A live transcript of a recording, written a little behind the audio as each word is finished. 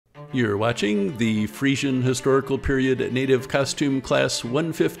You're watching the Friesian Historical Period Native Costume Class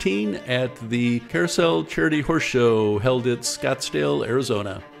 115 at the Carousel Charity Horse Show held at Scottsdale,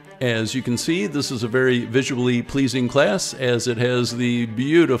 Arizona. As you can see, this is a very visually pleasing class as it has the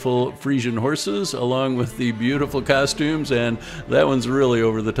beautiful Friesian horses along with the beautiful costumes, and that one's really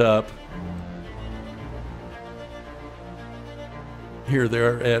over the top. Here they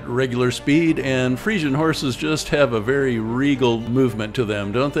are at regular speed, and Friesian horses just have a very regal movement to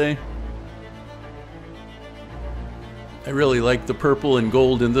them, don't they? I really like the purple and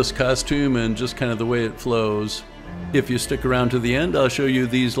gold in this costume and just kind of the way it flows. If you stick around to the end, I'll show you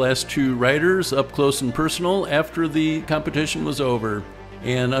these last two riders up close and personal after the competition was over.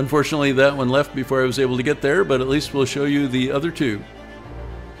 And unfortunately that one left before I was able to get there, but at least we'll show you the other two.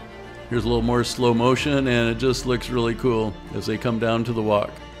 Here's a little more slow motion, and it just looks really cool as they come down to the walk.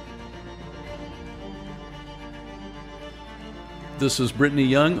 This is Brittany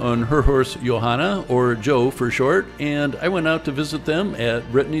Young on her horse Johanna, or Joe for short, and I went out to visit them at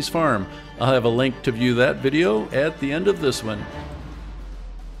Brittany's farm. I'll have a link to view that video at the end of this one.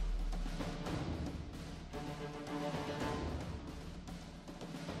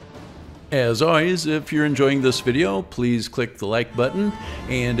 As always, if you're enjoying this video, please click the like button,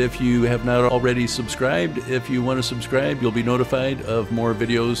 and if you have not already subscribed, if you want to subscribe, you'll be notified of more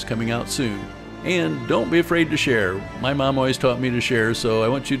videos coming out soon. And don't be afraid to share. My mom always taught me to share, so I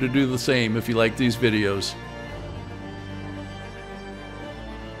want you to do the same if you like these videos.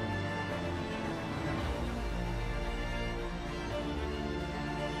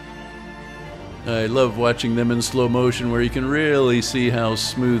 I love watching them in slow motion where you can really see how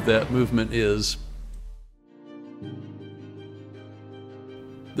smooth that movement is.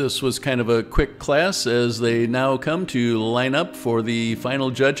 This was kind of a quick class as they now come to line up for the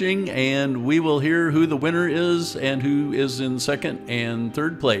final judging, and we will hear who the winner is and who is in second and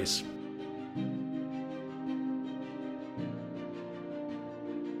third place.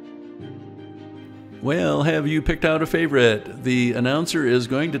 Well, have you picked out a favorite? The announcer is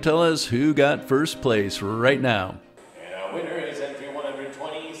going to tell us who got first place right now. And our winner is entry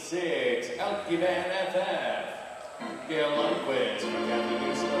 126, Elkie Van FF. Gail Lundquist from County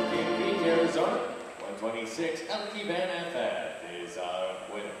Newsom of Cane Creek, Arizona. 126, Elkie Van FF is our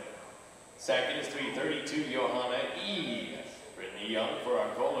winner. Second is 332, Johanna E. Brittany Young for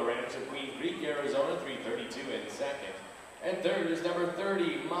Arcola Ranch of Queen Creek, Arizona. 332 in second. And third is number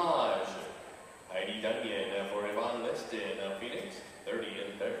 30, Maj. Heidi Dunyan for Yvonne Liston of Phoenix, 30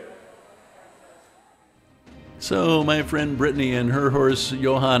 and third. So my friend Brittany and her horse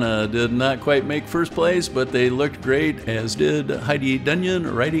Johanna did not quite make first place, but they looked great, as did Heidi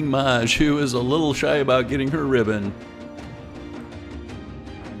Dunyan riding Maj, who is a little shy about getting her ribbon.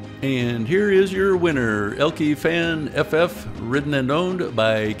 And here is your winner, Elkie Fan FF, ridden and owned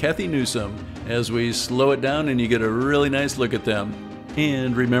by Kathy Newsom, as we slow it down and you get a really nice look at them.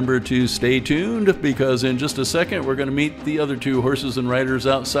 And remember to stay tuned, because in just a second we're going to meet the other two horses and riders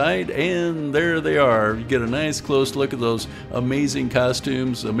outside, and there they are. You get a nice close look at those amazing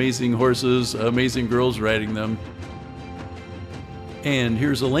costumes, amazing horses, amazing girls riding them. And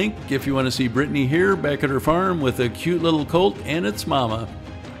here's a link if you want to see Brittany here back at her farm with a cute little colt and its mama.